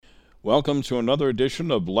Welcome to another edition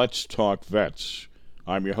of Let's Talk Vets.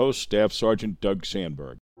 I'm your host, Staff Sergeant Doug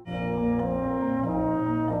Sandberg.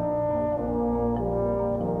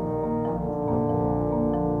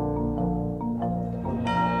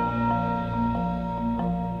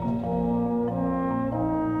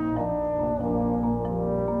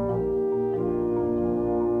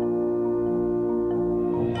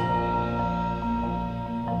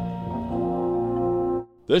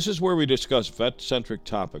 This is where we discuss vet-centric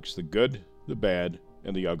topics, the good, the bad,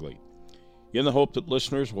 and the ugly, in the hope that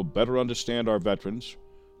listeners will better understand our veterans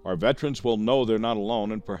will know they're not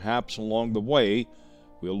alone, and perhaps along the way,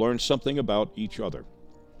 we'll learn something about each other.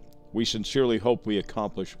 We sincerely hope we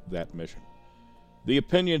accomplish that mission. The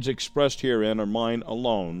opinions expressed herein are mine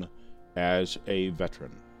alone as a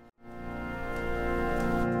veteran.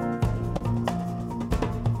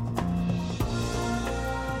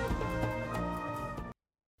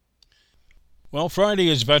 Well, Friday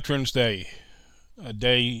is Veterans Day, a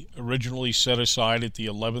day originally set aside at the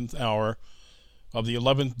 11th hour of the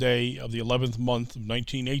 11th day of the 11th month of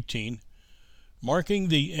 1918, marking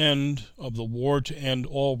the end of the war to end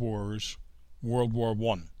all wars, World War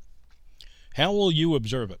I. How will you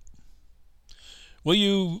observe it? Will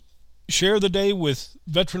you share the day with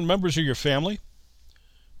veteran members of your family?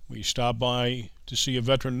 Will you stop by to see a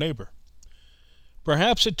veteran neighbor?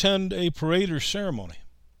 Perhaps attend a parade or ceremony?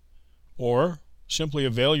 Or simply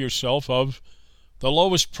avail yourself of the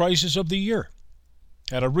lowest prices of the year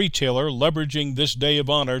at a retailer, leveraging this day of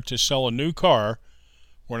honor to sell a new car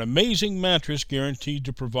or an amazing mattress guaranteed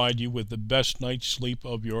to provide you with the best night's sleep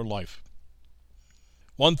of your life.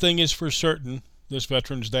 One thing is for certain this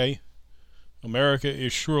Veterans Day: America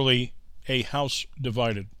is surely a house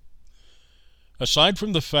divided. Aside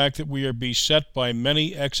from the fact that we are beset by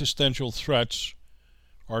many existential threats,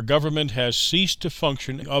 our government has ceased to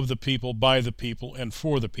function of the people, by the people, and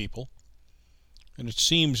for the people, and it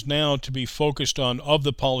seems now to be focused on of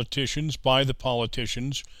the politicians, by the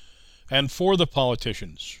politicians, and for the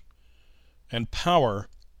politicians, and power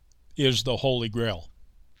is the Holy Grail.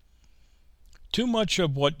 Too much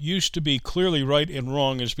of what used to be clearly right and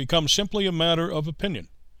wrong has become simply a matter of opinion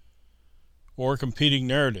or competing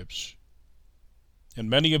narratives, and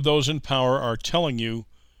many of those in power are telling you,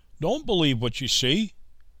 don't believe what you see,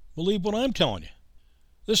 believe what I'm telling you.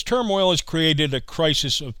 This turmoil has created a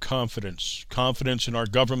crisis of confidence. Confidence in our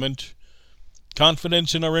government,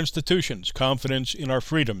 confidence in our institutions, confidence in our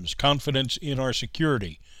freedoms, confidence in our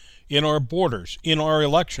security, in our borders, in our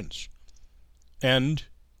elections, and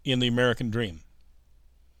in the American dream.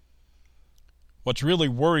 What's really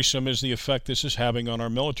worrisome is the effect this is having on our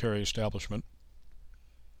military establishment.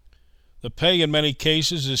 The pay in many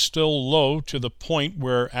cases is still low, to the point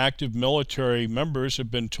where active military members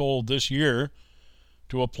have been told this year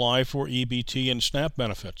to apply for EBT and SNAP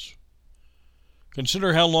benefits.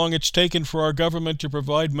 Consider how long it's taken for our government to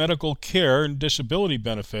provide medical care and disability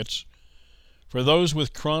benefits for those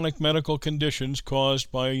with chronic medical conditions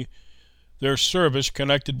caused by their service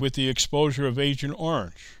connected with the exposure of Agent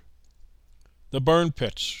Orange, the burn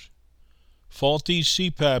pits, faulty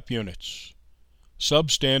CPAP units,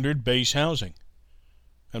 substandard base housing,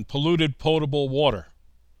 and polluted potable water.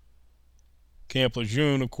 Camp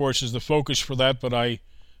Lejeune, of course, is the focus for that, but I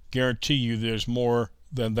guarantee you there's more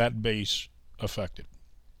than that base affected.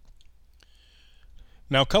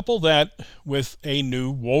 Now couple that with a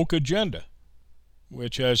new woke agenda,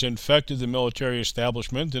 which has infected the military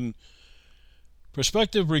establishment, and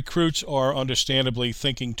prospective recruits are understandably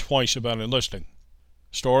thinking twice about enlisting.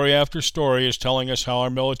 Story after story is telling us how our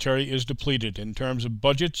military is depleted in terms of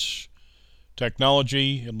budgets,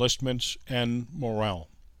 technology, enlistments, and morale.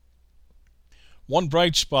 One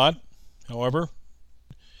bright spot, however,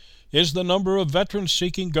 is the number of veterans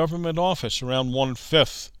seeking government office, around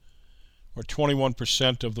 1/5, or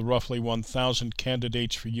 21% of the roughly 1,000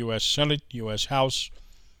 candidates for U.S. Senate, U.S. House,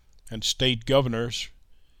 and state governors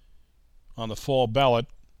on the fall ballot.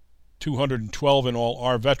 212 in all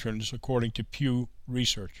are veterans, according to Pew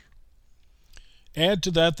Research. Add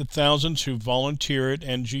to that the thousands who volunteer at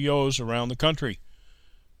NGOs around the country,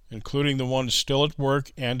 including the ones still at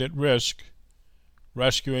work and at risk,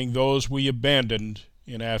 rescuing those we abandoned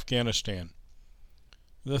in Afghanistan.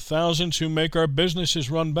 The thousands who make our businesses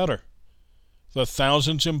run better. The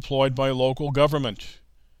thousands employed by local government.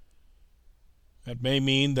 That may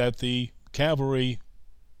mean that the cavalry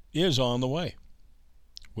is on the way.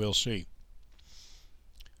 We'll see.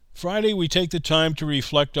 Friday, we take the time to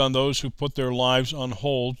reflect on those who put their lives on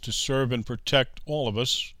hold to serve and protect all of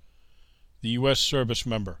us, the U.S. service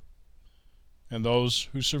member, and those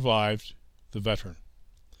who survived, the veteran.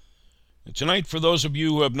 And tonight, for those of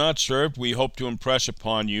you who have not served, we hope to impress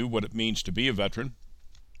upon you what it means to be a veteran.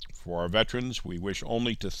 For our veterans, we wish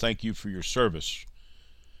only to thank you for your service.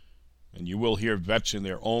 And you will hear vets in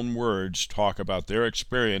their own words talk about their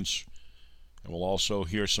experience, and we'll also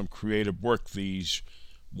hear some creative work these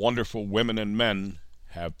wonderful women and men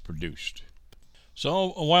have produced.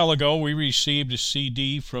 So, a while ago, we received a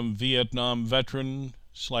CD from Vietnam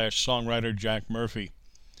veteran/songwriter Jack Murphy.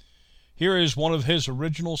 Here is one of his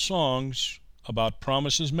original songs about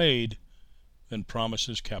promises made and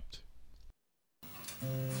promises kept.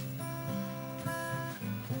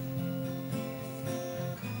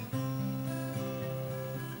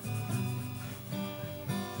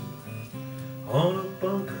 On a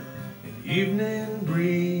bunker in evening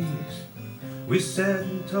breeze, we sat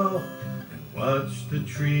and talked and watched the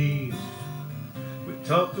trees. We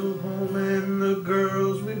talked of home and the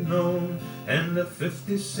girls we've known, and the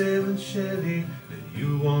 57 Chevy that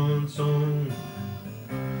you once owned.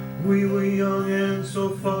 We were young and so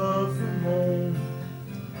far from home,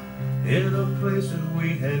 in a place that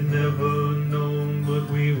we had never known, but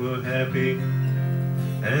we were happy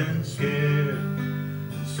and scared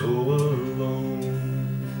and so alone.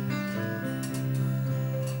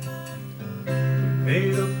 We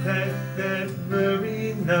made a pact that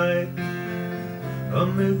very night,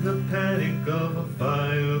 amid the panic of a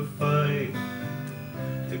firefight,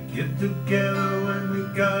 to get together when we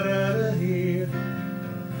got out of here.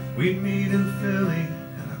 We'd meet in Philly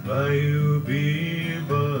and I'd buy you a beer,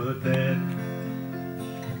 but that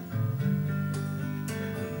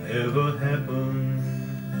never happened.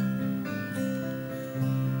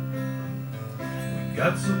 We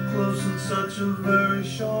got so close in such a very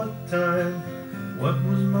short time. What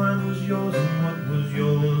was mine was yours and what was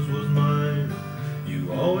yours was mine.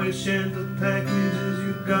 You always shared the packages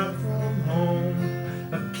you got from home,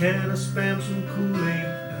 a can of Spam, some Kool-Aid,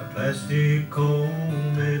 and a plastic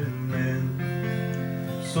cone. It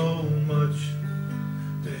meant so much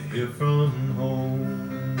to hear from home.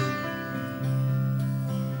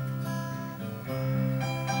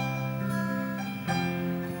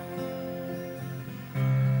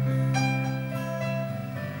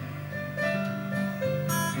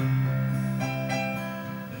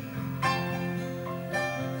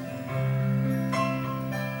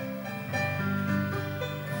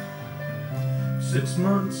 6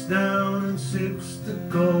 months down and 6 to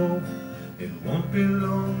go. It won't be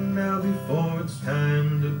long now before it's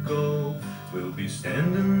time to go. We'll be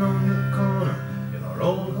standing on the corner in our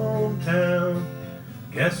old hometown,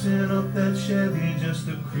 gassing up that Chevy just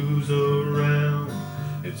to cruise around.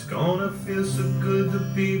 It's gonna feel so good to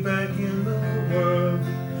be back in the world.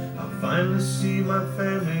 I'll finally see my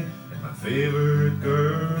family and my favorite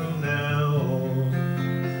girl now. All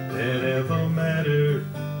that ever mattered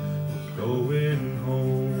was going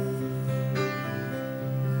home.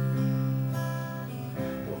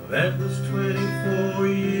 Well, that was 24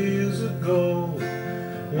 years ago.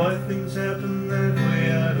 Why things happen that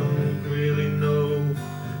way I don't really know.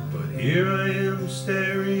 But here I am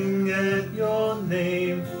staring at your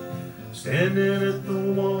name, standing at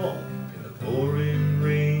the wall in the pouring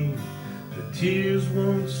rain. The tears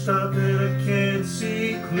won't stop and I can't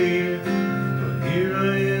see clear, but here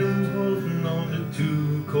I am holding on to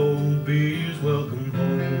 2 cold beers. Welcome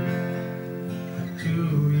home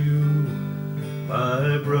to you,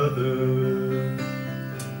 my brother.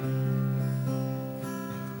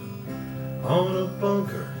 On a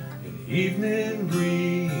bunker in evening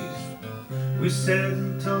breeze, we sat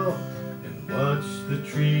and talked and watched the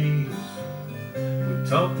trees. We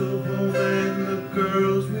talked of home and the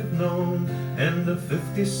girls we've known, and the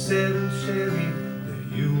 57 Chevy that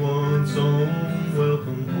you once owned.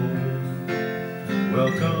 Welcome home,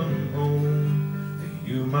 welcome home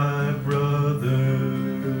to you, my brother.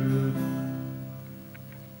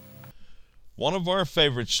 One of our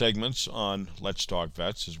favorite segments on Let's Talk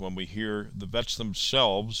Vets is when we hear the vets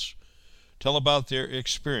themselves tell about their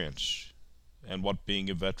experience and what being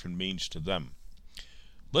a veteran means to them.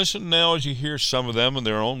 Listen now as you hear some of them in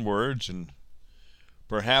their own words and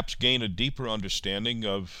perhaps gain a deeper understanding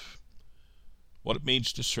of what it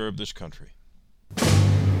means to serve this country.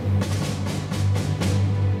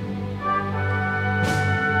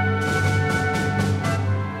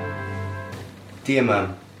 Dear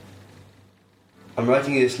Mum, I'm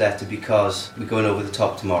writing you this letter because we're going over the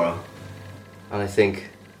top tomorrow, and I think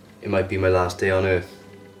it might be my last day on Earth.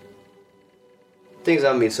 Things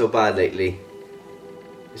haven't been so bad lately.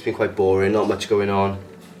 It's been quite boring, not much going on.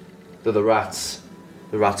 Though the rats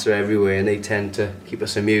are everywhere and they tend to keep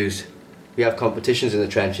us amused. We have competitions in the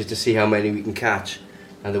trenches to see how many we can catch,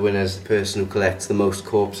 and the winner is the person who collects the most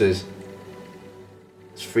corpses.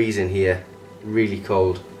 It's freezing here, really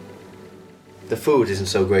cold. The food isn't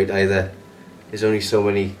so great either. There's only so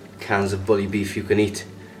many cans of bully beef you can eat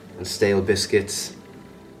and stale biscuits.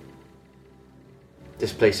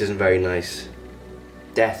 This place isn't very nice.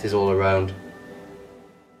 Death is all around.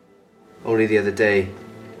 Only the other day,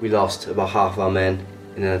 we lost about half our men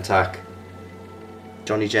in an attack.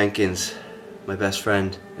 Johnny Jenkins, my best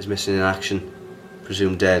friend, is missing in action,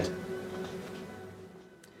 presumed dead.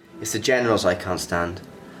 It's the generals I can't stand.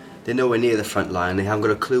 They're nowhere near the front line, they haven't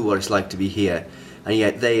got a clue what it's like to be here, and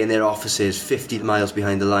yet they and their officers 50 miles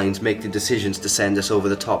behind the lines make the decisions to send us over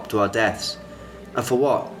the top to our deaths. And for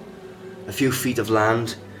what? A few feet of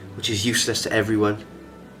land, which is useless to everyone,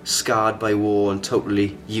 scarred by war and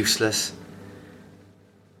totally useless.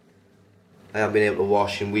 I haven't been able to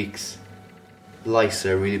wash in weeks. Lice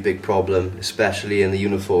are a really big problem, especially in the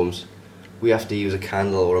uniforms. We have to use a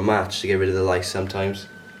candle or a match to get rid of the lice sometimes.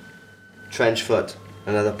 Trench foot,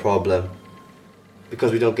 another problem.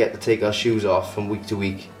 Because we don't get to take our shoes off from week to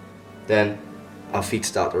week, then our feet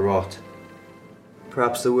start to rot.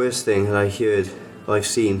 Perhaps the worst thing that I heard or I've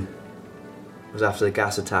seen was after the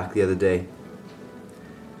gas attack the other day.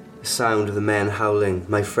 The sound of the men howling,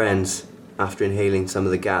 my friends, after inhaling some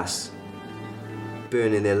of the gas,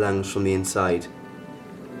 burning their lungs from the inside.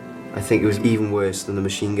 I think it was even worse than the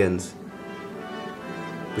machine guns.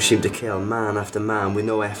 We seemed to kill man after man with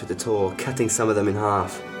no effort at all, cutting some of them in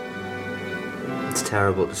half. It's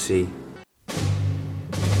terrible to see.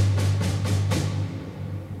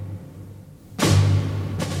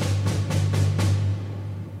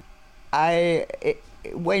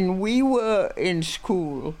 When we were in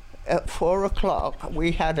school, at 4 o'clock,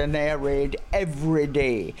 we had an air raid every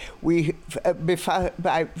day.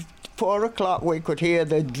 By 4 o'clock, we could hear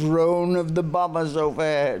the drone of the bombers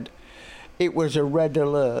overhead. It was a red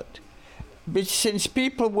alert. But since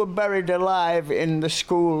people were buried alive in the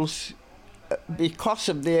schools because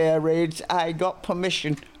of the air raids, I got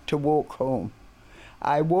permission to walk home.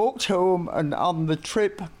 I walked home, and on the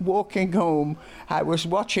trip walking home, I was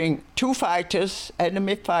watching two fighters,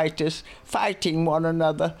 enemy fighters, fighting one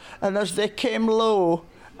another. And as they came low,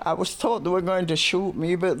 I was thought they were going to shoot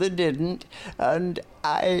me, but they didn't. And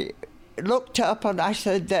I looked up and I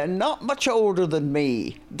said, they're not much older than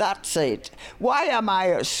me. That's it. Why am I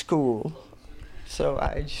at school? So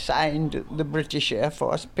I signed the British Air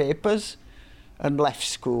Force papers and left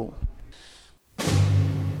school.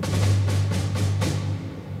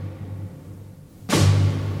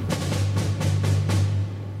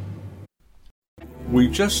 We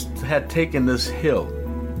just had taken this hill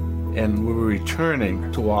and we were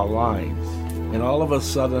returning to our lines. And all of a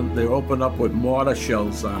sudden they opened up with mortar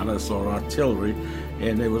shells on us, or artillery,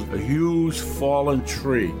 and there was a huge fallen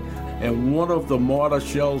tree. And one of the mortar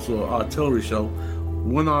shells or artillery shell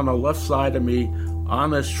went on the left side of me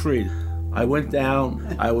on this tree. I went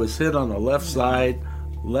down, I was hit on the left side,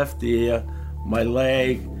 left ear, my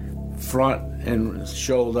leg, front and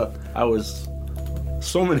shoulder. I was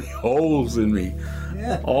so many holes in me,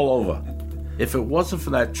 all over. If it wasn't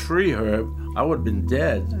for that tree, Herb, I would have been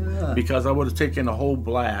dead, because I would have taken a whole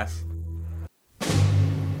blast.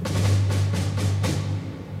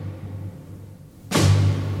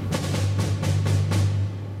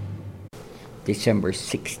 December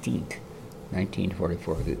 16th,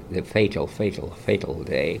 1944, the fatal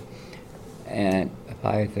day. And at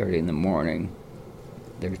 5:30 in the morning,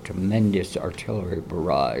 there was tremendous artillery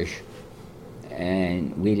barrage.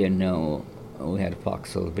 And we didn't know, we had a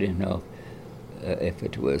foxhole, we didn't know if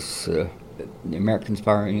it was the Americans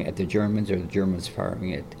firing at the Germans or the Germans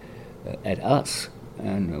firing at us.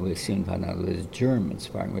 And we soon found out it was the Germans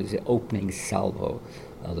firing. It was the opening salvo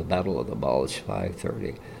of the Battle of the Bulge,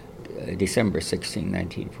 5:30, December 16,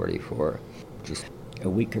 1944. Just a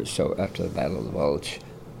week or so after the Battle of the Bulge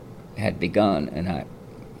had begun, and I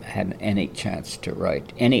hadn't any chance to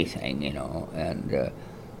write anything,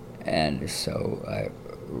 and so I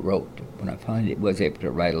wrote. When I finally was able to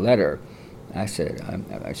write a letter, I said,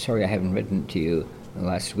 I'm sorry I haven't written to you the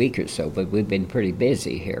last week or so, but we've been pretty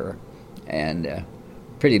busy here. And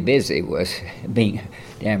pretty busy was being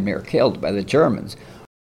damn near killed by the Germans.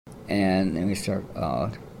 And then we started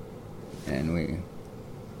out, and we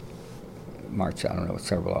marched,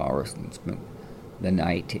 several hours, and spent the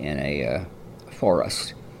night in a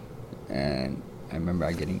forest. And I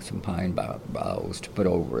remember getting some pine boughs to put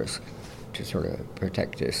over us to sort of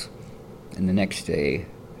protect us. And the next day,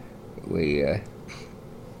 we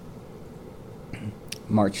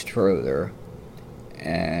marched further,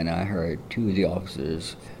 and I heard two of the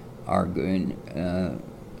officers arguing.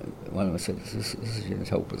 One of them said, this is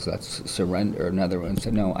hopeless, let's surrender. Another one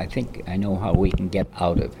said, no, I think I know how we can get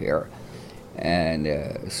out of here.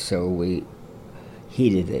 And so we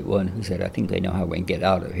heeded the one who said, I think they know how we can get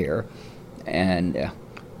out of here. And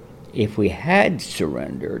if we had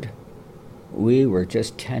surrendered, we were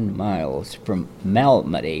just 10 miles from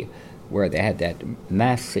Malmedy, where they had that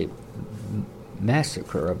massive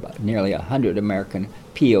massacre of nearly 100 American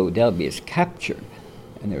POWs captured.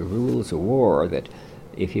 And the rules of war that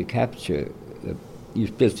if you capture, you're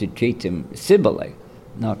supposed to treat them civilly,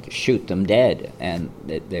 not to shoot them dead, and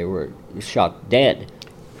they were shot dead.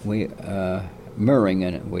 We, Murring,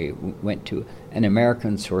 and we went to, and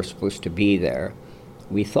Americans were supposed to be there,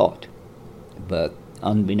 we thought. But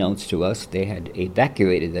unbeknownst to us, they had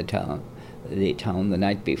evacuated the town the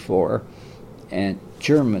night before, and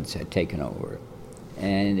Germans had taken over.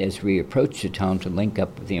 And as we approached the town to link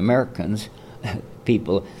up with the Americans,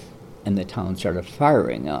 people in the town started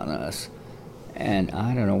firing on us. And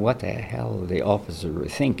I don't know what the hell the officers were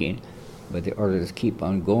thinking, but they ordered us to keep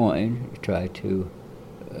on going to try to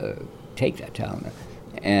take that town.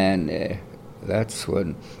 And that's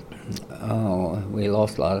when, we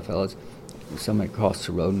lost a lot of fellas. Somebody crossed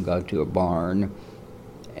the road and got to a barn,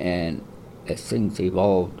 and as things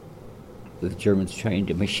evolved, the Germans trained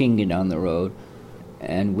a machine gun down the road,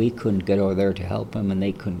 and we couldn't get over there to help them, and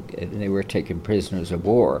they were taken prisoners of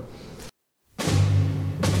war.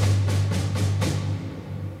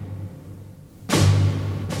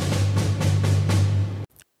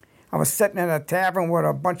 I was sitting in a tavern with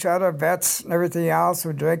a bunch of other vets and everything else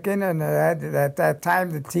were drinking, and at that time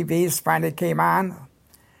the TVs finally came on.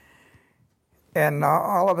 And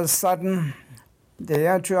all of a sudden, they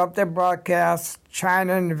interrupted their broadcast.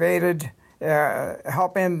 China invaded,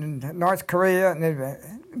 helping North Korea, and they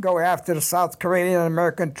go after the South Korean and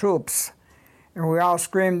American troops. And we all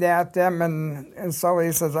screamed at them, and so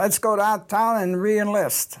he says, let's go downtown and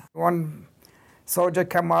re-enlist. One soldier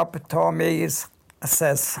came up and told me,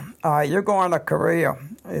 says, you're going to Korea.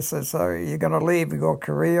 He says, you're going to leave and go to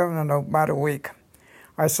Korea in about a week.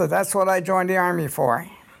 I said, that's what I joined the Army for.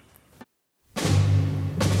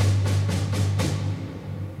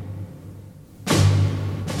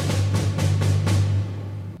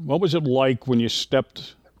 What was it like when you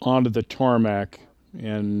stepped onto the tarmac,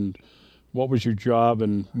 and what was your job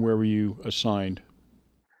and where were you assigned?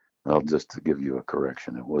 Well, just to give you a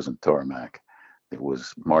correction, it wasn't tarmac. It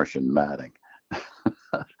was Martian matting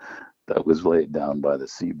that was laid down by the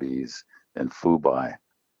Seabees in Phu-Bai,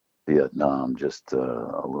 Vietnam, just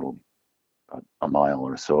a mile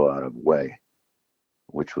or so out of Hue,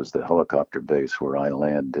 which was the helicopter base where I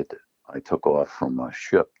landed. I took off from a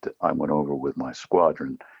ship that I went over with my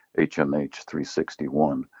squadron, HMH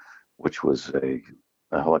 361, which was a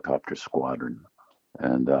helicopter squadron.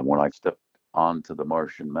 And when I stepped onto the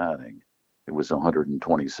Martian matting, it was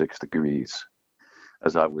 126 degrees.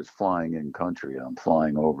 As I was flying in country, I'm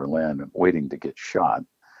flying over land and waiting to get shot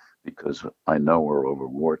because I know we're over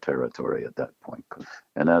war territory at that point.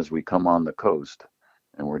 And as we come on the coast,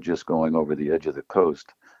 and we're just going over the edge of the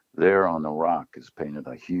coast, there on the rock is painted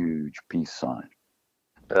a huge peace sign.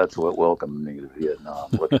 That's what welcomed me to Vietnam,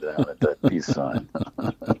 looking down at that peace sign.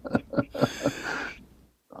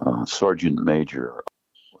 Sergeant Major,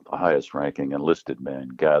 the highest ranking enlisted man,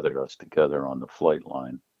 gathered us together on the flight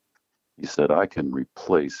line. He said, I can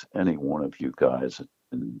replace any one of you guys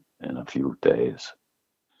in a few days.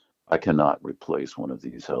 I cannot replace one of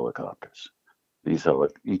these helicopters.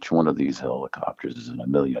 Each one of these helicopters is $1.5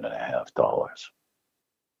 million.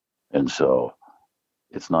 And so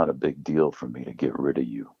it's not a big deal for me to get rid of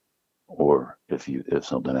you, or if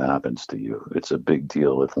something happens to you. It's a big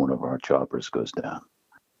deal if one of our choppers goes down,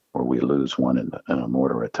 or we lose one in a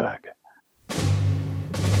mortar attack.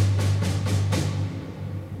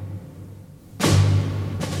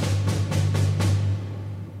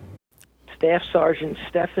 Staff Sergeant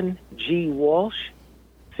Stephen G. Walsh,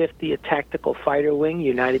 50th Tactical Fighter Wing,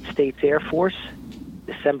 United States Air Force,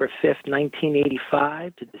 December 5th,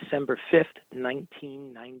 1985 to December 5th,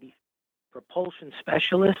 1990. Propulsion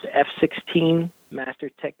Specialist, F-16 Master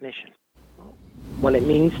Technician. What it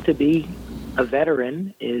means to be a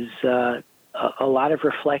veteran is a lot of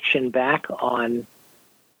reflection back on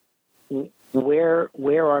where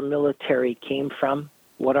our military came from,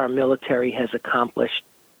 what our military has accomplished,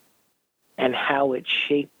 and how it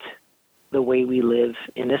shaped the way we live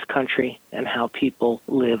in this country and how people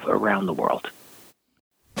live around the world.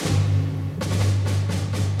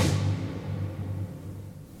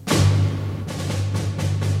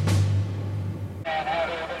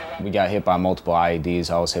 We got hit by multiple IEDs.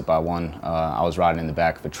 I was hit by one. I was riding in the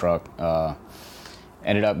back of a truck.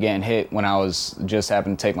 Ended up getting hit when I was just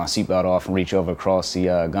happened to take my seatbelt off and reach over across the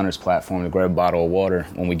gunner's platform to grab a bottle of water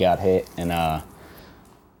when we got hit. And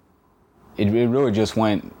it really just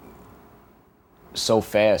went so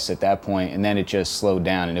fast at that point, and then it just slowed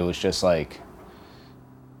down, and it was just like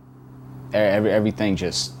everything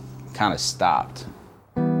just kind of stopped.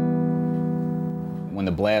 When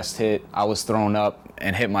the blast hit, I was thrown up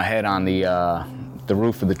and hit my head on the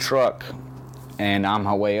roof of the truck, and on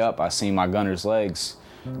my way up, I seen my gunner's legs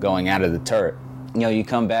going out of the turret. You know, you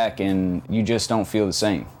come back and you just don't feel the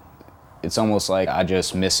same. It's almost like I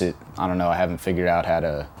just miss it. I don't know, I haven't figured out how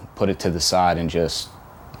to put it to the side and just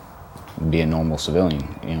be a normal civilian,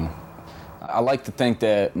 you know. I like to think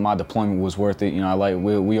that my deployment was worth it. You know,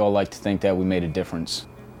 we all like to think that we made a difference.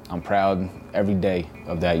 I'm proud every day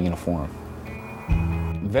of that uniform.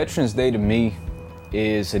 Veterans Day to me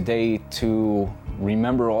is a day to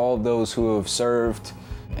remember all of those who have served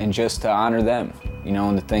and just to honor them, you know,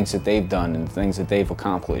 and the things that they've done and the things that they've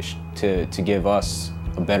accomplished to give us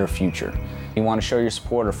a better future. You want to show your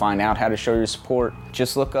support or find out how to show your support,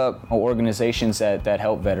 just look up organizations that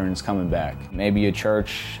help veterans coming back. Maybe a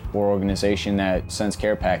church or organization that sends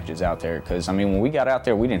care packages out there, because I mean, when we got out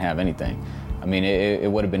there, we didn't have anything. I mean,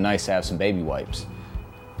 it would have been nice to have some baby wipes,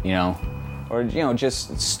 you know, or, you know,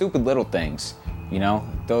 just stupid little things, you know.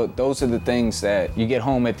 Those are the things that you get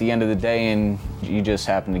home at the end of the day and you just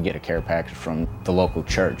happen to get a care package from the local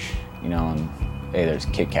church, you know, and hey, there's a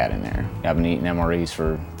Kit Kat in there. I've been eating MREs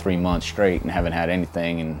for 3 months straight and haven't had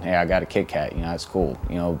anything, and hey, I got a Kit Kat, you know, that's cool.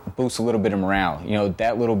 You know, boosts a little bit of morale. You know,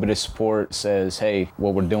 that little bit of support says, hey,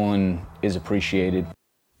 what we're doing is appreciated.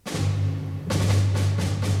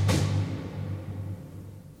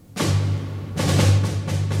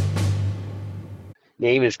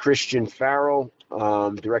 Name is Christian Farrell,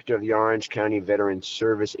 Director of the Orange County Veterans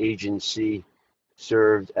Service Agency.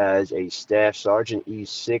 Served as a Staff Sergeant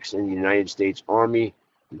E6 in the United States Army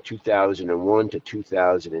from 2001 to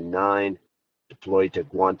 2009. Deployed to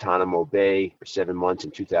Guantanamo Bay for 7 months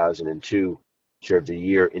in 2002. Served a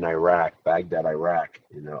year in Iraq, Baghdad, Iraq,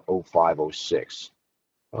 in 05-06.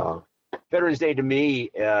 Veterans Day to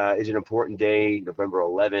me is an important day, November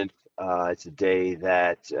 11th. It's a day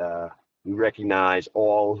that we recognize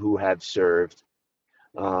all who have served.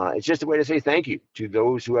 It's just a way to say thank you to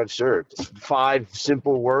those who have served. 5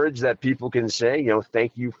 simple words that people can say, you know,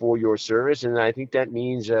 thank you for your service. And I think that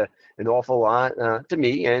means an awful lot to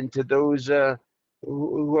me and to those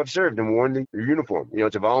who have served and worn the uniform. You know,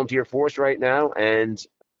 it's a volunteer force right now, and,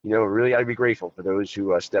 you know, really got to be grateful for those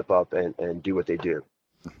who step up and do what they do.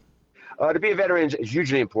 To be a veteran is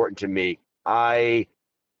hugely important to me. I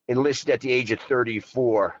enlisted at the age of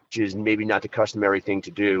 34, which is maybe not the customary thing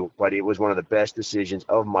to do, but it was one of the best decisions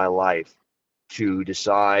of my life to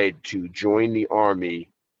decide to join the Army,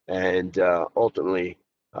 and ultimately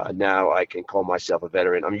now I can call myself a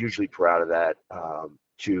veteran. I'm hugely proud of that,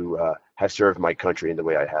 to have served my country in the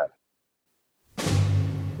way I have.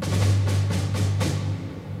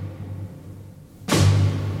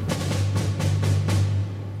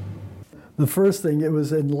 The first thing, it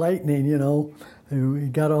was enlightening, you know. We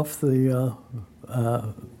got off the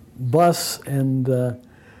bus, and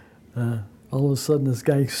all of a sudden this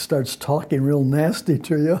guy starts talking real nasty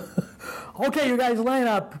to you. Okay, you guys line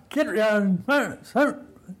up. Get and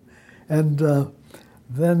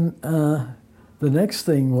then the next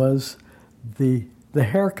thing was the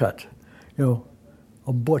haircut. You know,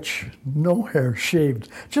 a butch, no hair, shaved,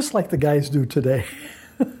 just like the guys do today.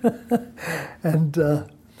 And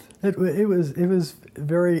it was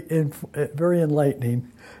very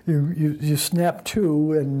enlightening. You snapped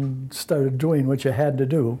to and started doing what you had to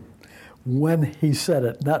do when he said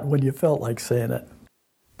it, not when you felt like saying it.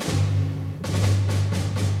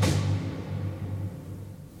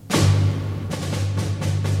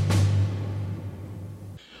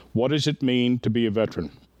 What does it mean to be a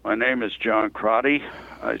veteran? My name is John Crotty.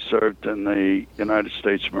 I served in the United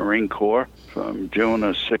States Marine Corps from June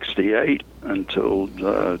of '68 until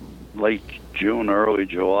late June, early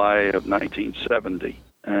July of 1970.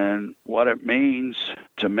 And what it means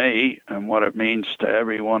to me and what it means to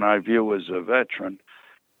everyone I view as a veteran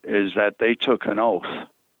is that they took an oath.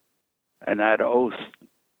 And that oath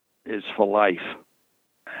is for life.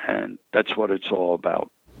 And that's what it's all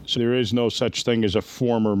about. So there is no such thing as a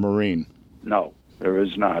former Marine? No, there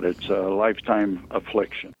is not. It's a lifetime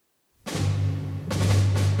affliction.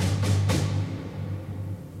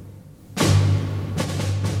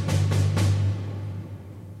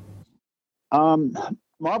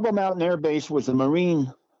 Marble Mountain Air Base was a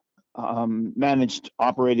Marine managed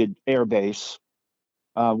operated air base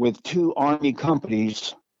with 2 Army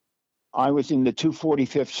companies. I was in the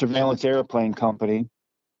 245th Surveillance Airplane Company,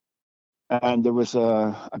 and there was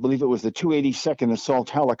I believe it was the 282nd Assault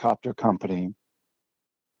Helicopter Company.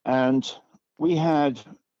 And we had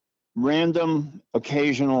random,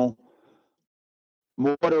 occasional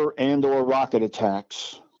mortar and or rocket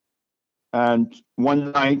attacks. And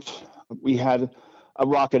one night we had a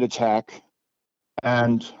rocket attack,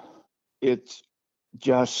 and it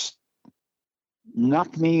just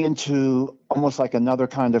knocked me into almost like another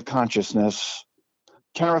kind of consciousness,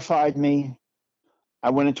 terrified me. I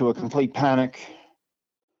went into a complete panic,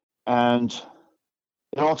 and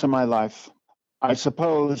it altered my life. I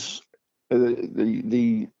suppose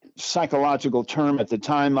the psychological term at the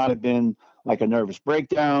time might have been like a nervous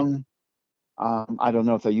breakdown. I don't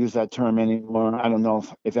know if they use that term anymore. I don't know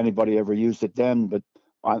if anybody ever used it then, but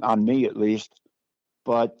on me at least.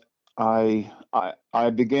 But I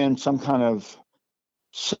began some kind of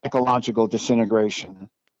psychological disintegration,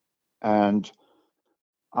 and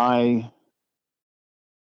I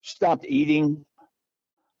stopped eating.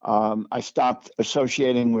 I stopped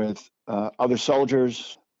associating with other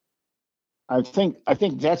soldiers. I think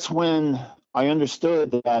that's when I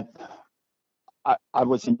understood that I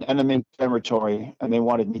was in enemy territory and they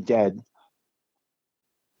wanted me dead.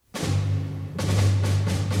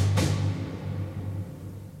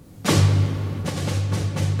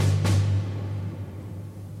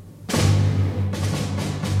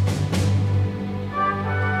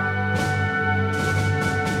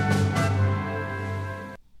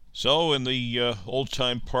 So, in the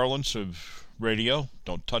old-time parlance of radio,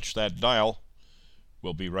 don't touch that dial.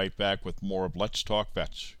 We'll be right back with more of Let's Talk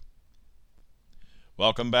Vets.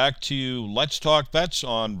 Welcome back to Let's Talk Vets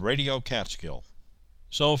on Radio Catskill.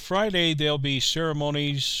 So Friday there'll be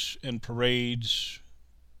ceremonies and parades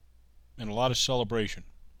and a lot of celebration.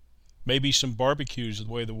 Maybe some barbecues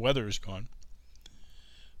the way the weather has gone.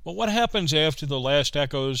 But what happens after the last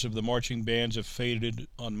echoes of the marching bands have faded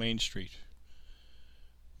on Main Street?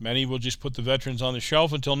 Many will just put the veterans on the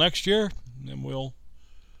shelf until next year, and we'll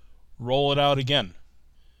roll it out again.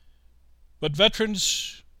 But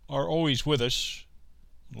veterans are always with us.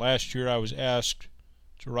 Last year I was asked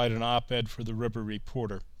to write an op-ed for the River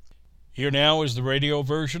Reporter. Here now is the radio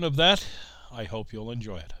version of that. I hope you'll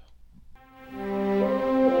enjoy it.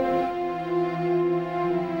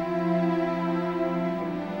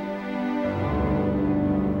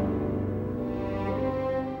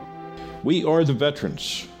 We are the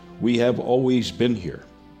veterans. We have always been here.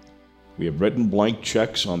 We have written blank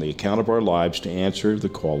checks on the account of our lives to answer the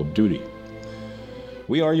call of duty.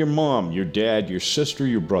 We are your mom, your dad, your sister,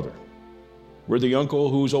 your brother. We're the uncle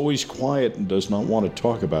who's always quiet and does not want to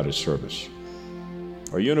talk about his service.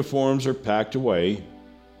 Our uniforms are packed away.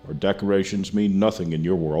 Our decorations mean nothing in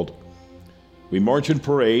your world. We march in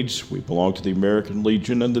parades. We belong to the American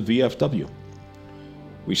Legion and the VFW.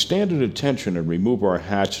 We stand at attention and remove our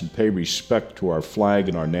hats and pay respect to our flag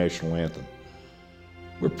and our national anthem.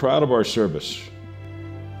 We're proud of our service.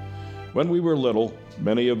 When we were little,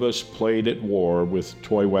 many of us played at war with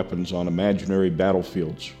toy weapons on imaginary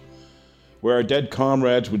battlefields, where our dead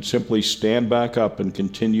comrades would simply stand back up and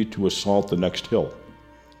continue to assault the next hill.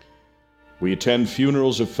 We attend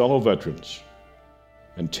funerals of fellow veterans,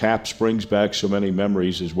 and TAPS brings back so many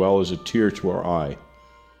memories as well as a tear to our eye.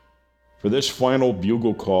 For this final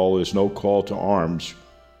bugle call is no call to arms,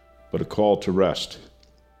 but a call to rest.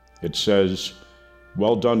 It says,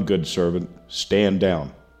 "Well done, good servant, stand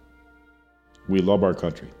down." We love our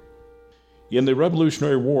country. In the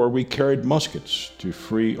Revolutionary War, we carried muskets to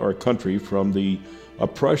free our country from the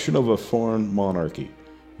oppression of a foreign monarchy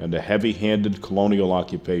and a heavy-handed colonial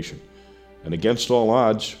occupation. And against all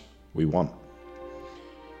odds, we won.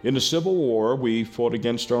 In the Civil War, we fought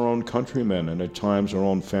against our own countrymen and at times our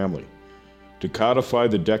own family, to codify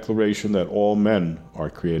the declaration that all men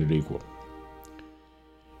are created equal.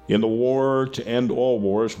 In the war to end all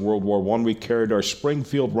wars, World War I, we carried our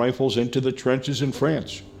Springfield rifles into the trenches in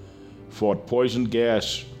France, fought poison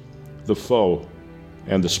gas, the foe,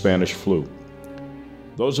 and the Spanish flu.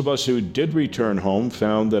 Those of us who did return home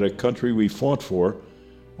found that a country we fought for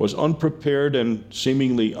was unprepared and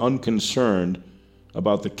seemingly unconcerned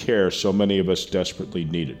about the care so many of us desperately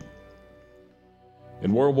needed.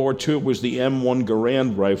 In World War II, it was the M1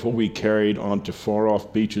 Garand rifle we carried onto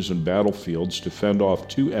far-off beaches and battlefields to fend off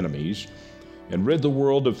two enemies and rid the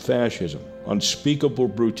world of fascism, unspeakable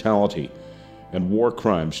brutality, and war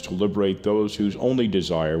crimes to liberate those whose only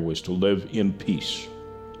desire was to live in peace.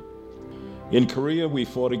 In Korea, we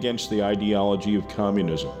fought against the ideology of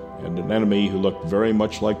communism and an enemy who looked very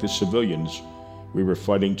much like the civilians we were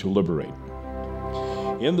fighting to liberate.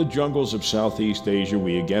 In the jungles of Southeast Asia,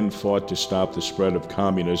 we again fought to stop the spread of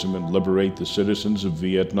communism and liberate the citizens of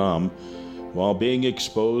Vietnam while being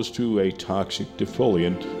exposed to a toxic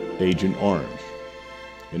defoliant, Agent Orange.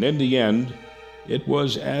 And in the end, It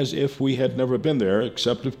was as if we had never been there,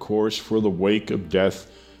 except, of course, for the wake of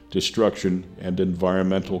death, destruction, and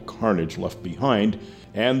environmental carnage left behind,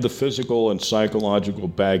 and the physical and psychological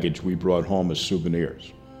baggage we brought home as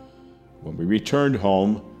souvenirs. When we returned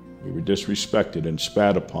home, we were disrespected and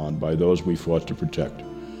spat upon by those we fought to protect.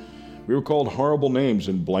 We were called horrible names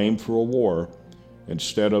and blamed for a war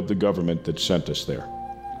instead of the government that sent us there.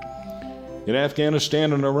 In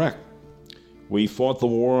Afghanistan and Iraq, we fought the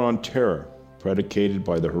war on terror, predicated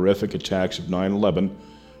by the horrific attacks of 9/11,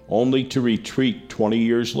 only to retreat 20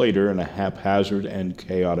 years later in a haphazard and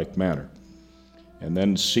chaotic manner, and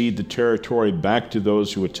then cede the territory back to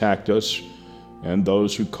those who attacked us and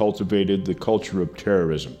those who cultivated the culture of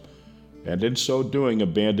terrorism, and in so doing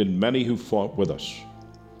abandoned many who fought with us.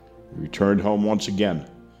 We returned home once again,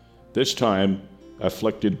 this time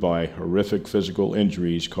afflicted by horrific physical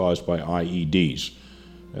injuries caused by IEDs,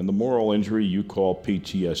 and the moral injury you call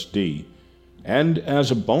PTSD, and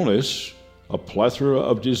as a bonus, a plethora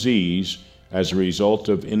of disease as a result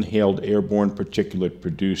of inhaled airborne particulate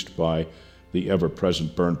produced by the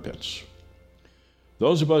ever-present burn pits.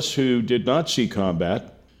 Those of us who did not see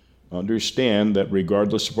combat understand that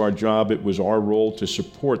regardless of our job, it was our role to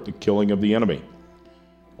support the killing of the enemy.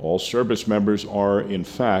 All service members are, in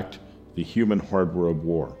fact, the human hardware of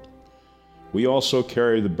war. We also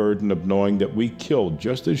carry the burden of knowing that we killed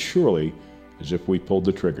just as surely as if we pulled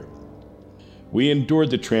the trigger. We endured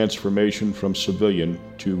the transformation from civilian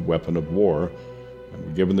to weapon of war, and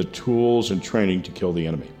were given the tools and training to kill the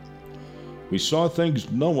enemy. We saw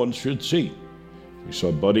things no one should see. We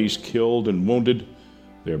saw buddies killed and wounded,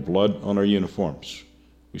 their blood on our uniforms.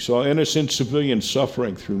 We saw innocent civilians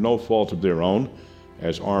suffering through no fault of their own,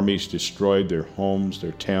 as armies destroyed their homes,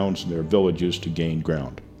 their towns, and their villages to gain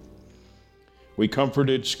ground. We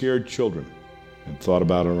comforted scared children and thought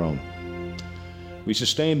about our own. We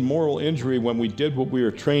sustained moral injury when we did what we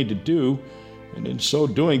were trained to do, and in so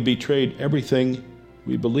doing betrayed everything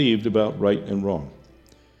we believed about right and wrong.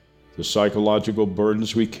 The psychological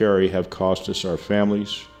burdens we carry have cost us our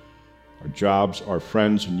families, our jobs, our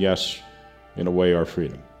friends, and yes, in a way, our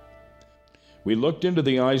freedom. We looked into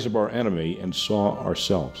the eyes of our enemy and saw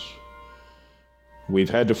ourselves.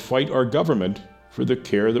 We've had to fight our government for the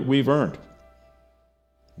care that we've earned.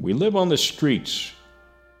 We live on the streets,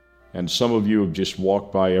 and some of you have just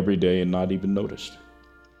walked by every day and not even noticed.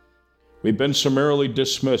 We've been summarily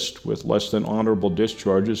dismissed with less than honorable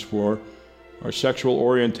discharges for our sexual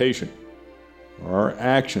orientation, or our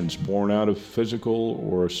actions born out of physical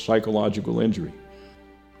or psychological injury,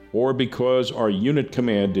 or because our unit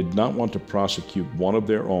command did not want to prosecute one of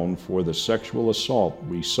their own for the sexual assault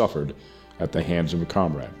we suffered at the hands of a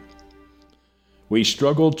comrade. We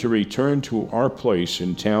struggled to return to our place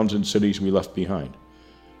in towns and cities we left behind.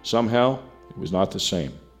 Somehow, it was not the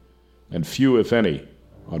same, and few, if any,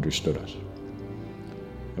 understood us.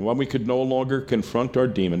 And when we could no longer confront our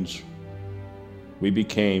demons, we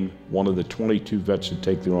became one of the 22 vets that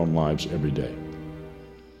take their own lives every day.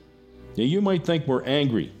 Now, you might think we're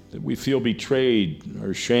angry, that we feel betrayed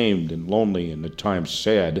or ashamed and lonely and at times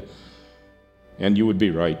sad, and you would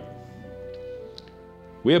be right.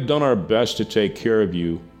 We have done our best to take care of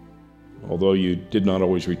you, although you did not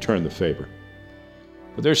always return the favor.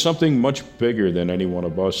 But there's something much bigger than any one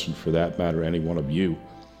of us, and for that matter, any one of you,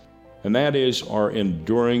 and that is our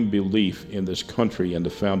enduring belief in this country and the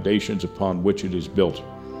foundations upon which it is built,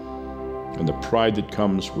 and the pride that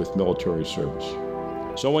comes with military service.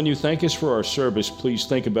 So when you thank us for our service, please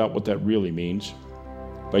think about what that really means.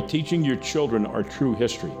 By teaching your children our true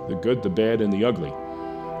history, the good, the bad, and the ugly,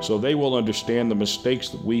 so they will understand the mistakes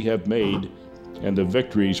that we have made and the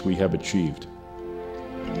victories we have achieved.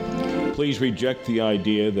 Please reject the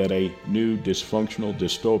idea that a new dysfunctional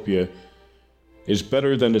dystopia is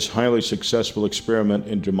better than this highly successful experiment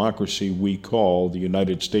in democracy we call the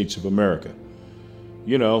United States of America.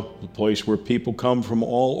 You know, the place where people come from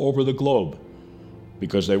all over the globe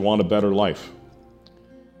because they want a better life.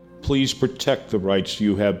 Please protect the rights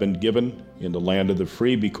you have been given in the land of the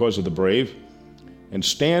free because of the brave, and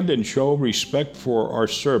stand and show respect for our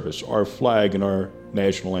service, our flag, and our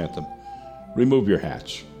national anthem. Remove your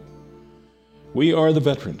hats. We are the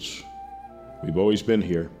veterans. We've always been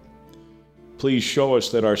here. Please show us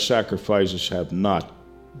that our sacrifices have not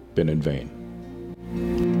been in vain.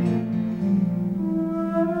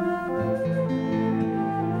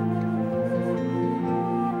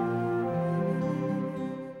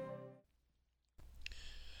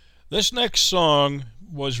 This next song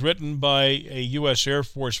was written by a U.S. Air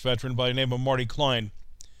Force veteran by the name of Marty Klein.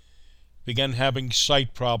 Began having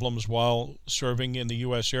sight problems while serving in the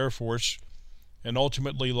U.S. Air Force and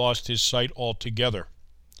ultimately lost his sight altogether.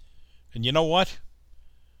 And you know what?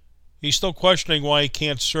 He's still questioning why he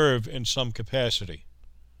can't serve in some capacity,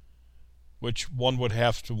 which one would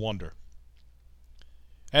have to wonder.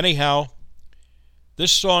 Anyhow,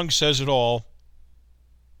 this song says it all.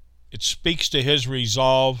 It speaks to his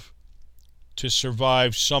resolve to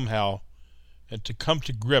survive somehow and to come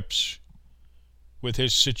to grips with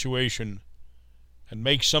his situation and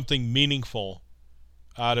make something meaningful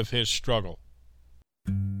out of his struggle.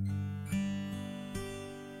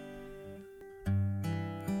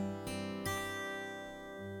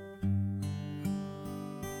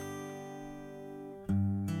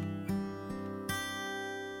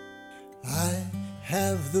 I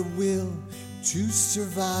have the will to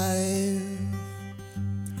survive.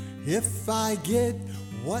 If I get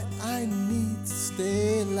what I need to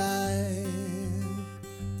stay alive,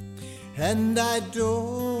 and I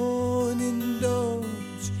don't indulge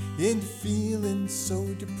in feeling so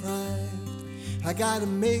deprived, I gotta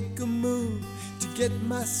make a move to get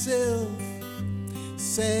myself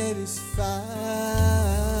satisfied.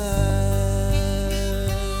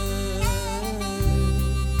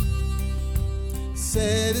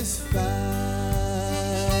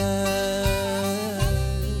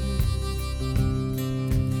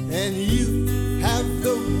 And you have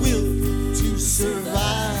the will to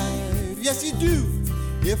survive. Yes, you do.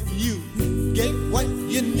 If you get what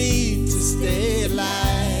you need to stay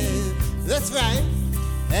alive. That's right.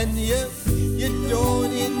 And if you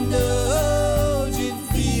don't indulge in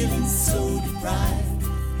feeling so deprived,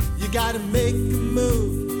 you gotta make a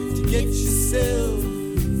move to get yourself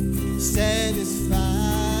satisfied.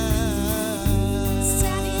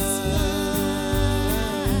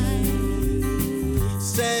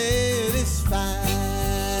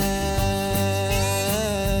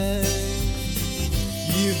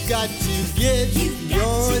 You've got to get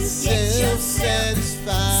yourself satisfied.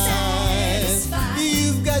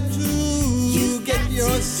 You've got to get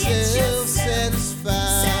yourself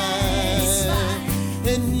satisfied.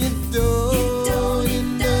 And you don't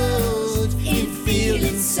indulge in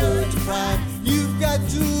feeling so deprived. You've got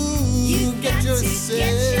to get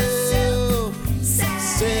yourself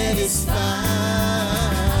satisfied.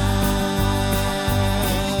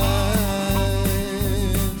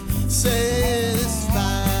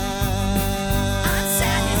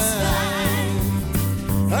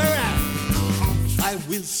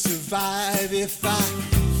 Will survive if I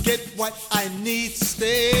get what I need to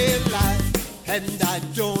stay alive, and I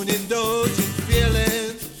don't indulge in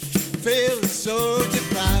feeling so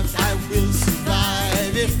deprived. I will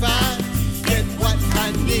survive if I get what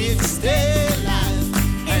I need to stay alive,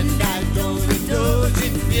 and I don't indulge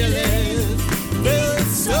in feeling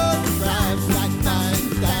so deprived. Like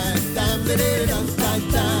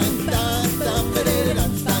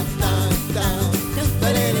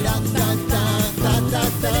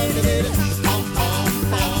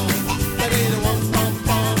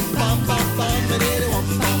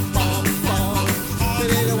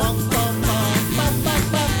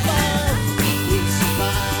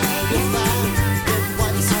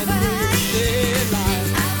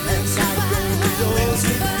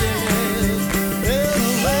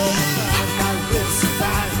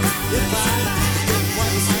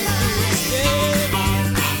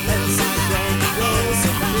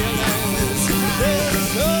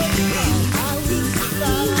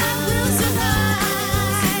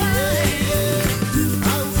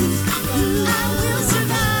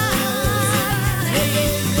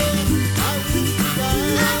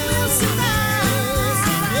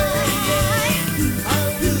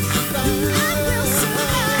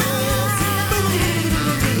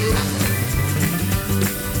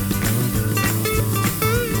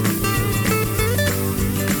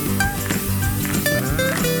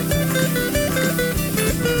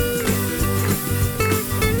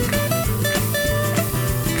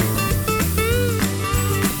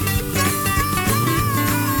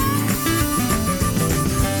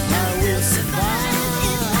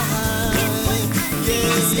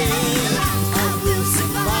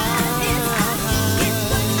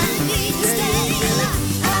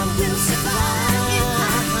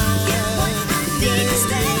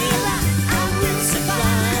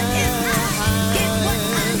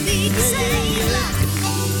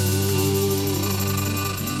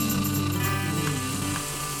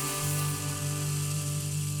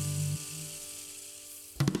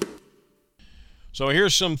So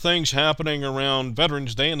here's some things happening around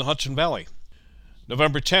Veterans Day in the Hudson Valley.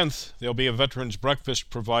 November 10th, there'll be a veterans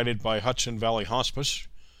breakfast provided by Hudson Valley Hospice.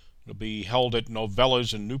 It'll be held at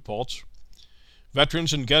Novella's in New Paltz.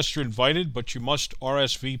 Veterans and guests are invited, but you must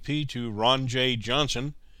RSVP to Ron J.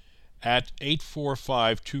 Johnson at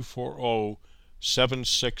 845-240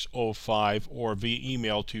 7605 or via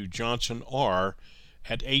email to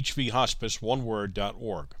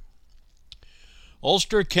johnsonr@hvhospice.org.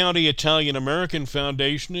 Ulster County Italian American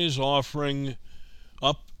Foundation is offering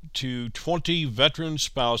up to 20 veteran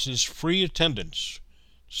spouses free attendance,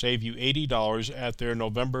 save you $80 at their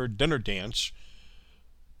November dinner dance.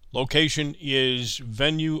 Location is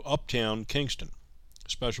Venue Uptown, Kingston.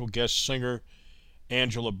 Special guest singer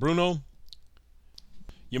Angela Bruno.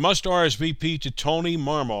 You must RSVP to Tony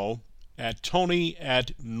Marmo at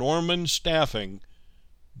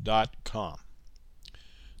tony@normanstaffing.com.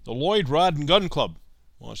 The Lloyd Rod and Gun Club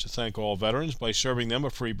wants to thank all veterans by serving them a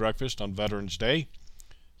free breakfast on Veterans Day.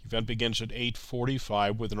 The event begins at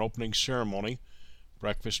 8:45 with an opening ceremony,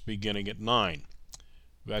 breakfast beginning at 9.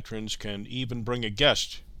 Veterans can even bring a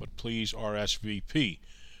guest, but please RSVP.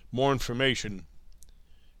 More information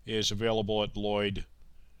is available at Lloyd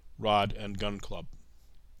Rod and Gun Club.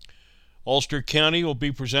 Ulster County will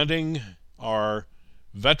be presenting our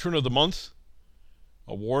Veteran of the Month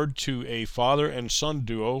award to a father and son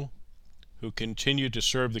duo who continue to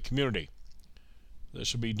serve the community.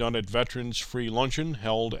 This will be done at Veterans Free Luncheon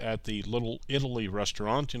held at the Little Italy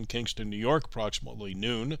restaurant in Kingston, New York, approximately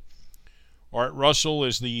noon. Art Russell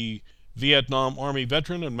is the Vietnam Army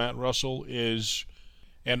veteran, and Matt Russell is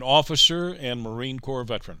an officer and Marine Corps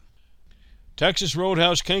veteran. Texas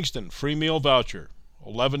Roadhouse Kingston, free meal voucher,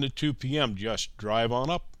 11 to 2 p.m. Just drive on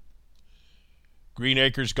up. Green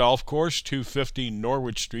Acres Golf Course, 250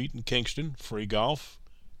 Norwood Street in Kingston, free golf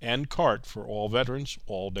and cart for all veterans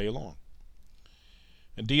all day long.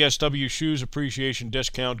 And DSW Shoes Appreciation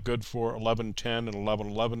Discount, good for 1110 and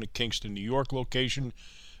 1111 at Kingston, New York location.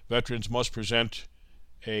 Veterans must present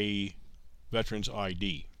a veteran's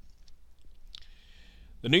ID.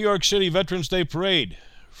 The New York City Veterans Day Parade,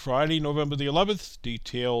 Friday, November the 11th.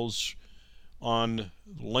 Details on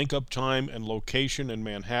link-up time and location in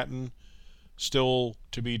Manhattan still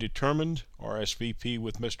to be determined. RSVP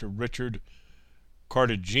with Mr. Richard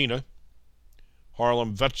Cartagena,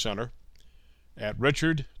 Harlem Vet Center, at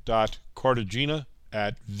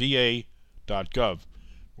richard.cartagena@va.gov,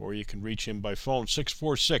 or you can reach him by phone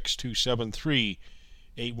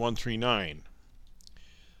 646-273-8139.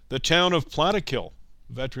 The town of Plattekill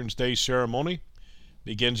Veterans Day ceremony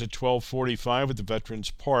begins at 12:45 at the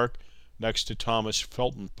Veterans Park next to Thomas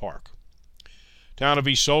Felton Park. Town of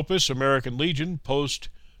Esopus American Legion Post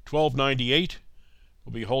 1298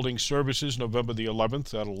 will be holding services November the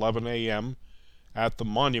 11th at 11 a.m. at the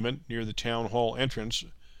monument near the town hall entrance.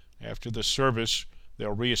 After the service,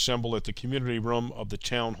 they'll reassemble at the community room of the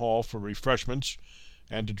town hall for refreshments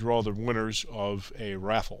and to draw the winners of a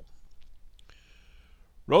raffle.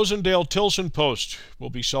 Rosendale Tilson Post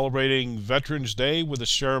will be celebrating Veterans Day with a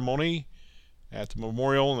ceremony at the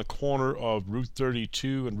memorial on the corner of Route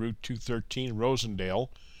 32 and Route 213 Rosendale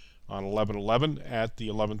on 11/11 at the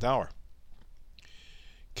 11th hour.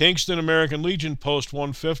 Kingston American Legion Post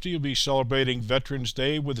 150 will be celebrating Veterans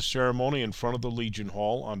Day with a ceremony in front of the Legion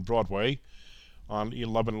Hall on Broadway on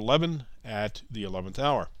 11/11 at the 11th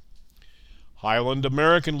hour. Highland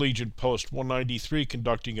American Legion Post 193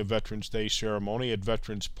 conducting a Veterans Day ceremony at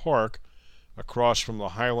Veterans Park across from the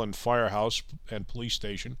Highland Firehouse and Police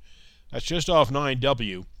Station. That's just off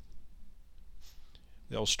 9W.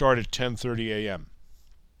 They'll start at 10:30 a.m.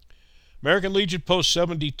 American Legion Post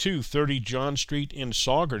 72, 30 John Street in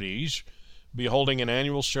Saugerties, will be holding an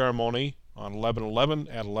annual ceremony on 11/11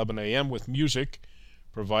 at 11 a.m. with music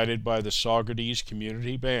provided by the Saugerties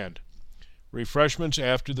Community Band. Refreshments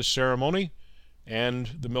after the ceremony,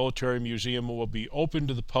 and the Military Museum will be open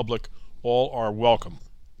to the public. All are welcome.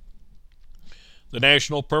 The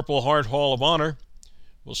National Purple Heart Hall of Honor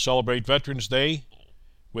will celebrate Veterans Day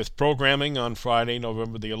with programming on Friday,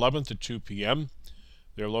 November the 11th at 2 p.m.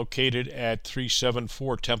 They're located at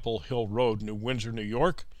 374 Temple Hill Road, New Windsor, New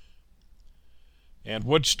York. And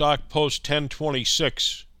Woodstock Post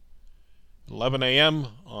 1026, 11 a.m.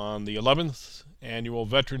 on the 11th, annual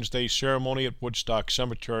Veterans Day ceremony at Woodstock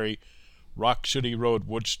Cemetery, Rock City Road,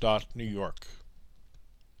 Woodstock, New York.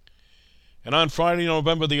 And on Friday,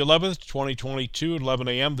 November the 11th, 2022, at 11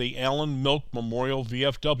 a.m., the Allen Milk Memorial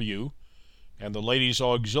VFW and the Ladies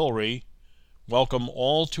Auxiliary welcome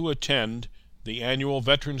all to attend the annual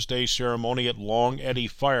Veterans Day ceremony at Long Eddy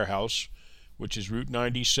Firehouse, which is Route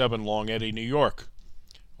 97, Long Eddy, New York.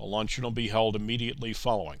 A luncheon will be held immediately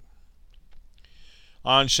following.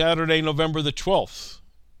 On Saturday, November the 12th,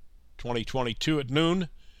 2022 at noon,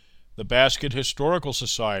 the Basket Historical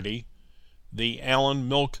Society, the Allen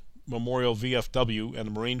Milk Memorial VFW, and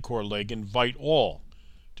the Marine Corps League invite all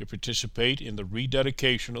to participate in the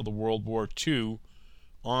rededication of the World War II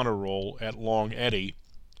Honor Roll at Long Eddy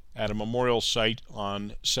at a memorial site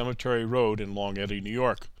on Cemetery Road in Long Eddy, New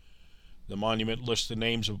York. The monument lists the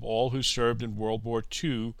names of all who served in World War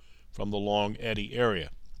II from the Long Eddy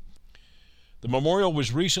area. The memorial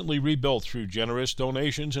was recently rebuilt through generous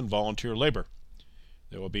donations and volunteer labor.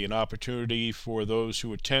 There will be an opportunity for those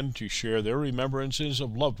who attend to share their remembrances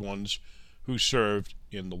of loved ones who served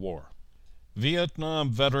in the war. Vietnam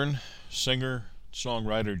veteran, singer,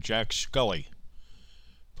 songwriter Jack Scully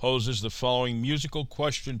poses the following musical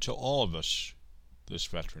question to all of us this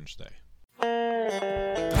Veterans Day.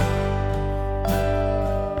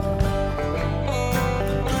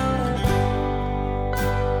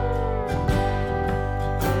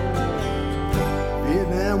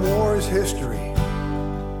 Vietnam War is history.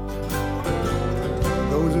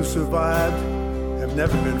 Those who survived have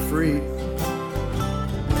never been free.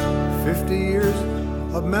 50 years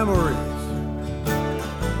of memories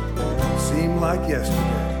seem like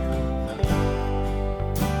yesterday.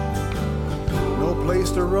 No place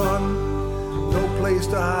to run, no place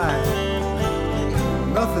to hide,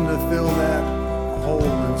 nothing to fill that hole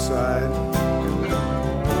inside.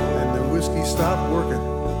 And the whiskey stopped working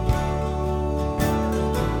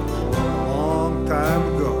a long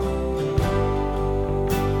time ago.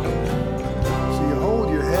 So you hold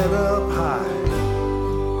your head up high,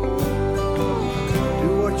 do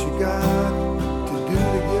what you got to do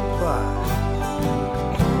to get by.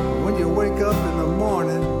 When you wake up in the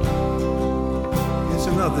morning, it's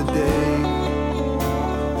another day.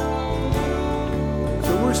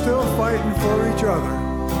 So we're still fighting for each other,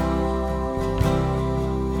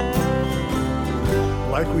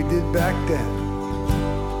 like we did back then.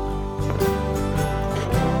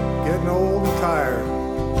 Getting old and tired,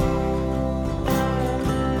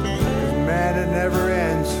 'cause man, it never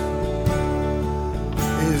ends.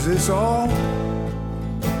 Is this all?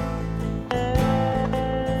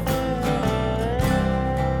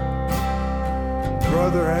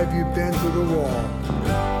 Brother, have you been to the wall?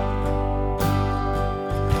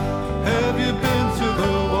 Have you been to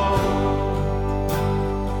the wall?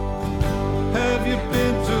 Have you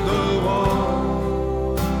been to the wall?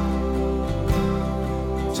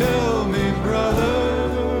 Tell me, brother,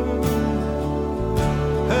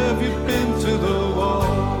 have you been to the wall?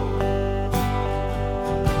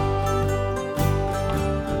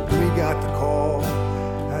 We got the call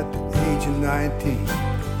at the age of 19.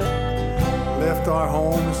 Left our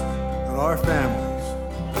homes and our families.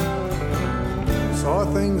 Saw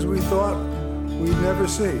things we thought we'd never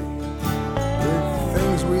see. Did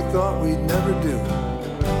things we thought we'd never do.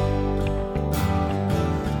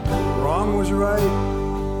 Wrong was right,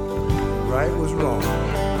 right was wrong.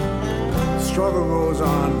 The struggle goes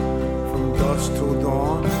on from dusk till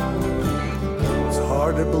dawn. It's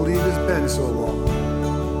hard to believe it's been so long.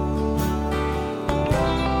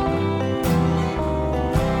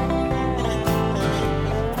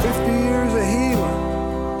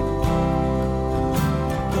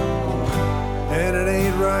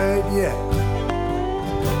 Yet.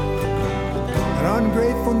 An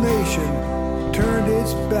ungrateful nation turned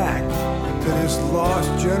its back to this lost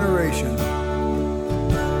generation.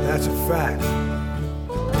 That's a fact.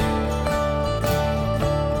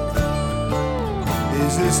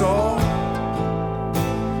 Is this all?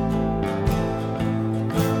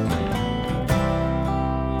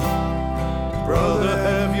 Brother,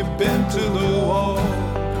 have you been to the wall?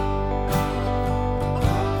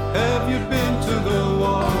 Have you been to the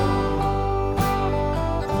wall?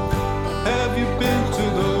 Have you been to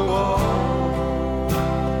the wall?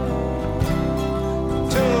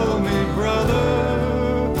 Tell me, brother,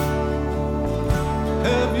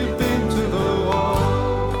 have you been to the wall?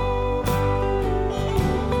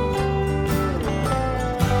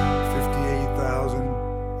 58,000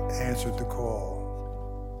 answered the call.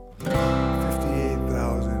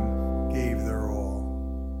 58,000 gave their all.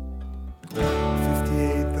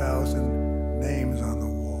 58,000 names on the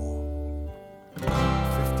wall.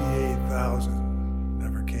 58,000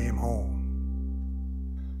 never came home.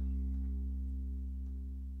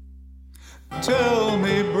 Tell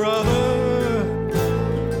me, brother,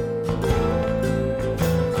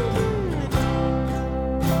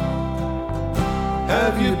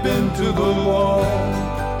 have you been to the wall?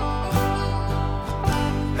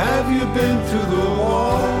 Have you been to the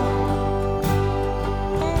wall?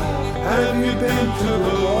 Have you been to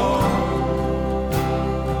the wall?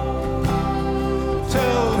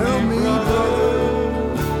 Tell me, brother,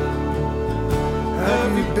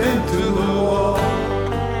 have you been to the wall?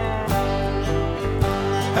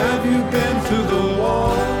 Have you been to the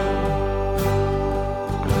wall?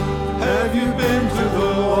 Have you been to the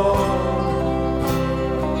wall?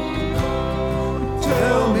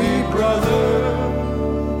 Tell me, brother,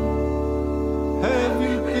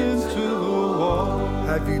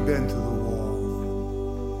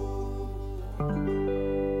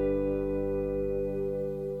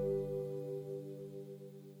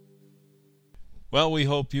 Well, we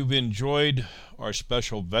hope you've enjoyed our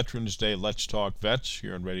special Veterans Day Let's Talk Vets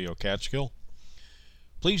here on Radio Catskill.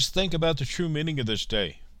 Please think about the true meaning of this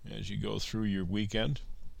day as you go through your weekend.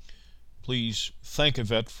 Please thank a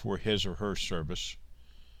vet for his or her service.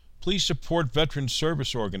 Please support veteran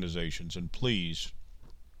service organizations, and please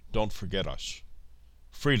don't forget us.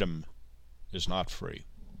 Freedom is not free.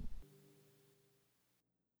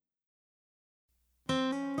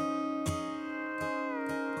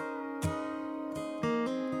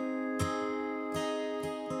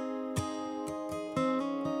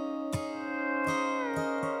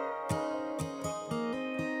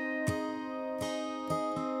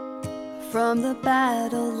 From the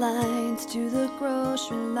battle lines to the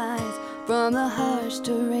grocery lines, from the harsh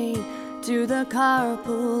terrain to the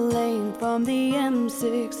carpool lane, from the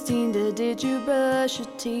M16 to did you brush your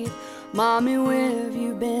teeth? Mommy, where have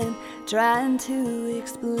you been? Trying to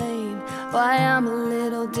explain why I'm a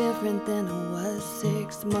little different than I was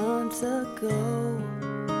 6 months ago.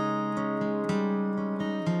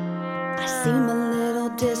 I seem a little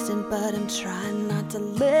distant, but I'm trying not to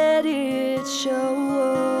let it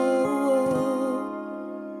show.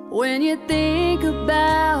 When you think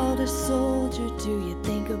about a soldier, do you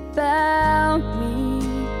think about me?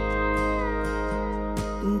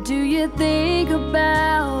 Do you think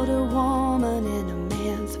about a woman in a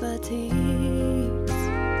man's fatigues?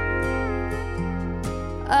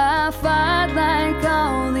 I fight like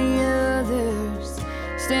all the others,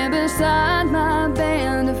 stand beside my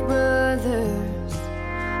band of brothers.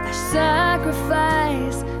 I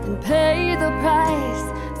sacrifice and pay the price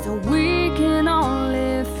so we can all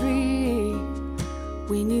live free.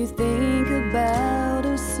 When you think about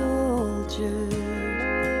a soldier,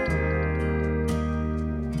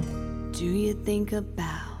 do you think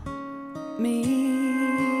about me?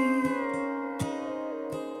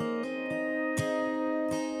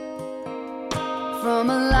 From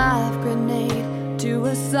a live grenade to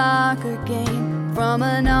a soccer game, from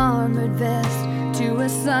an armored vest to a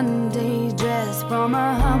Sunday dress, from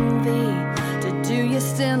a Humvee to do you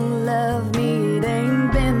still love me? It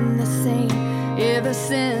ain't been the same ever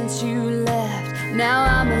since you left. Now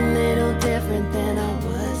I'm a little different than I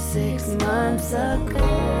was 6 months ago.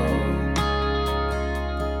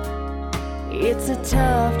 It's a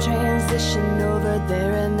tough transition over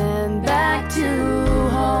there and then back to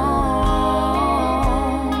home.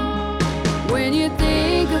 When you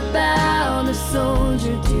think about a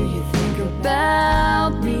soldier, do you think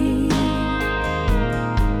about me?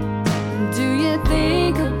 Do you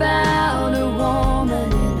think about a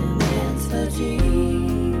woman in a man's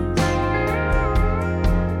fatigue?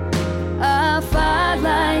 I fight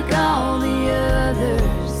like all the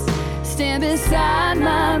others, stand beside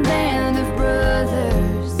my band of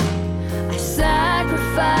brothers. I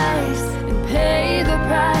sacrifice and pay the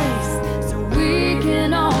price so we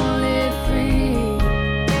can all live free.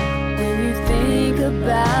 When you think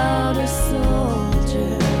about a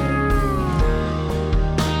soldier,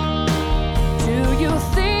 do you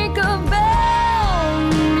think about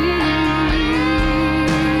me?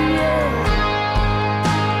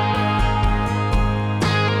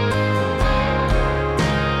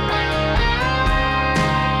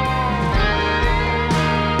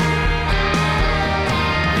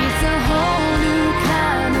 It's a whole new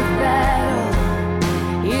kind of battle.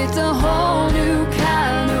 It's a whole new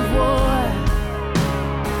kind of war.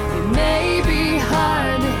 It may be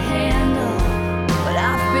hard to handle, but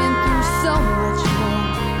I've been through so much more.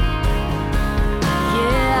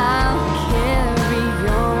 Yeah, I'll carry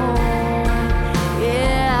on.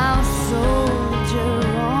 Yeah, I'll soldier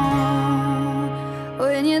on.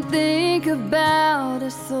 When you think about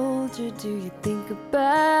a soldier, do you think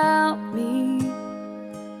about me?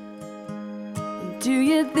 Do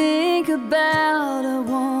you think about a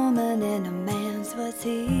woman in a man's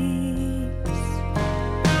fatigues?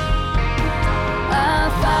 I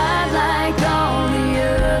fight like all the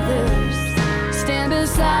others, stand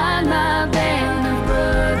beside my band of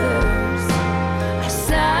brothers. I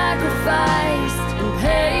sacrifice and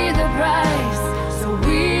pay the price so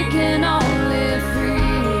we can all live free.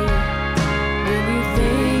 When you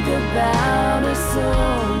think about a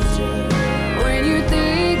soldier, when you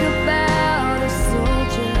think about a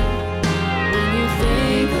soldier, when you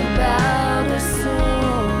think about a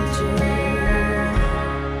soldier,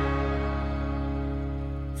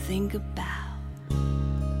 think about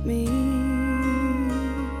me.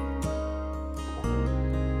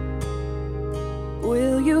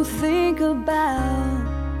 Will you think about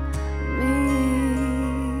me?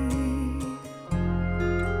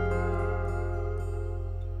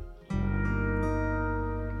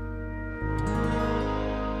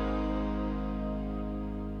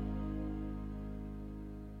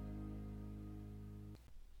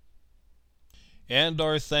 And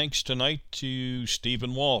our thanks tonight to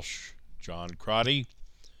Stephen Walsh, John Crotty,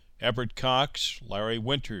 Everett Cox, Larry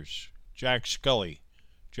Winters, Jack Scully,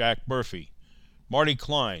 Jack Murphy, Marty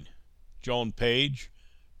Klein, Joan Page,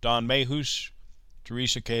 Don Mayhus,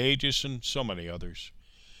 Teresa Cahages, and so many others.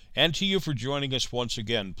 And to you for joining us once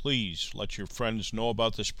again. Please let your friends know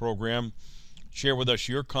about this program. Share with us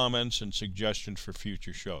your comments and suggestions for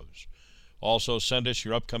future shows. Also, send us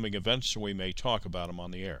your upcoming events so we may talk about them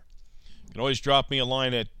on the air. You can always drop me a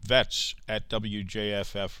line at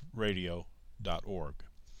vets@wjffradio.org.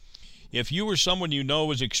 If you or someone you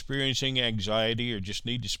know is experiencing anxiety or just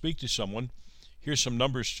need to speak to someone, here's some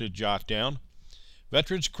numbers to jot down.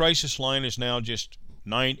 Veterans Crisis Line is now just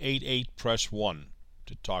 988-press-1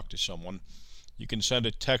 to talk to someone. You can send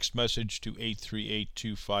a text message to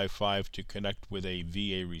 838-255 to connect with a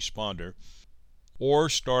VA responder, or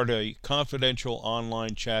start a confidential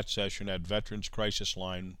online chat session at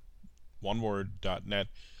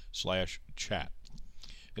veteranscrisisline.net/chat.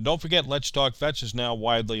 And don't forget, Let's Talk Vets is now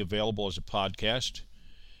widely available as a podcast.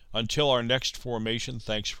 Until our next formation,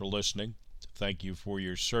 thanks for listening. Thank you for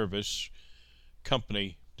your service.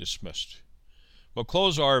 Company dismissed. We'll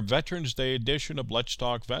close our Veterans Day edition of Let's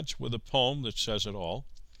Talk Vets with a poem that says it all.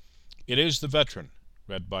 It is The Veteran,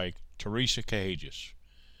 read by Teresa Cahages.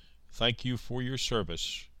 Thank you for your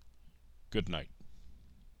service. Good night.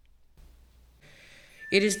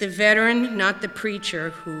 It is the veteran, not the preacher,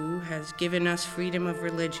 who has given us freedom of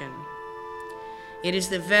religion. It is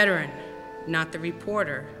the veteran, not the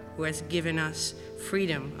reporter, who has given us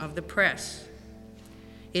freedom of the press.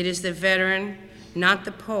 It is the veteran, not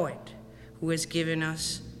the poet, who has given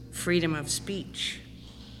us freedom of speech.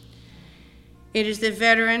 It is the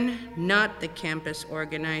veteran, not the campus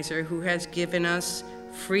organizer, who has given us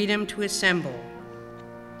freedom to assemble.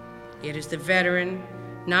 It is the veteran,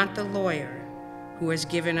 not the lawyer, who has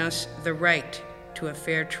given us the right to a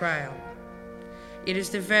fair trial. It is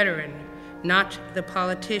the veteran, not the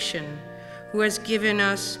politician, who has given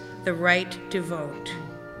us the right to vote.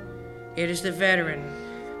 It is the veteran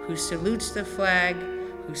who salutes the flag,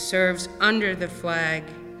 who serves under the flag,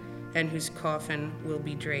 and whose coffin will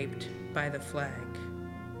be draped by the flag.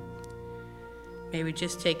 May we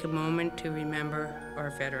just take a moment to remember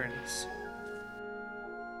our veterans.